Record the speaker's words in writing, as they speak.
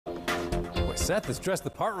Seth has dressed the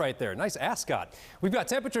part right there. Nice ascot. We've got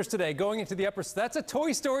temperatures today going into the upper. That's a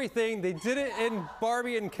Toy Story thing. They did it in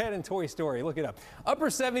Barbie and Ken in Toy Story. Look it up. Upper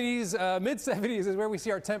 70s, mid 70s is where we see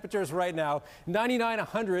our temperatures right now. 99,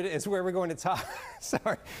 100 is where we're going to top.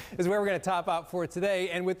 Is where we're going to top out for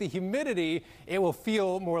today. And with the humidity, it will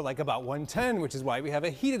feel more like about 110, which is why we have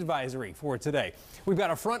a heat advisory for today. We've got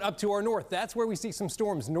a front up to our north. That's where we see some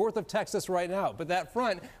storms north of Texas right now. But that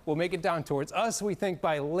front will make it down towards us, we think,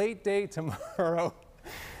 by late day tomorrow.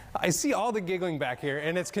 I see all the giggling back here,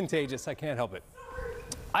 and it's contagious. I can't help it.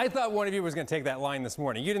 I thought one of you was going to take that line this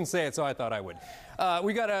morning. You didn't say it, so I thought I would.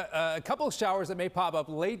 We got a couple of showers that may pop up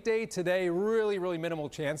late day today. Really minimal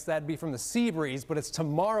chance. That'd be from the sea breeze, but it's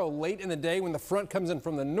tomorrow late in the day when the front comes in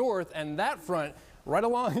from the north, and that front right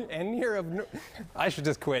along and near of. I should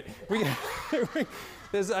just quit.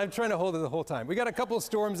 I'm trying to hold it the whole time. We got a couple of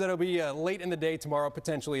storms that'll be late in the day tomorrow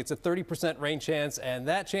potentially. It's a 30% rain chance, and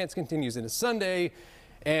that chance continues into Sunday,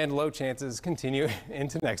 and low chances continue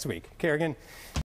into next week. Kerrigan.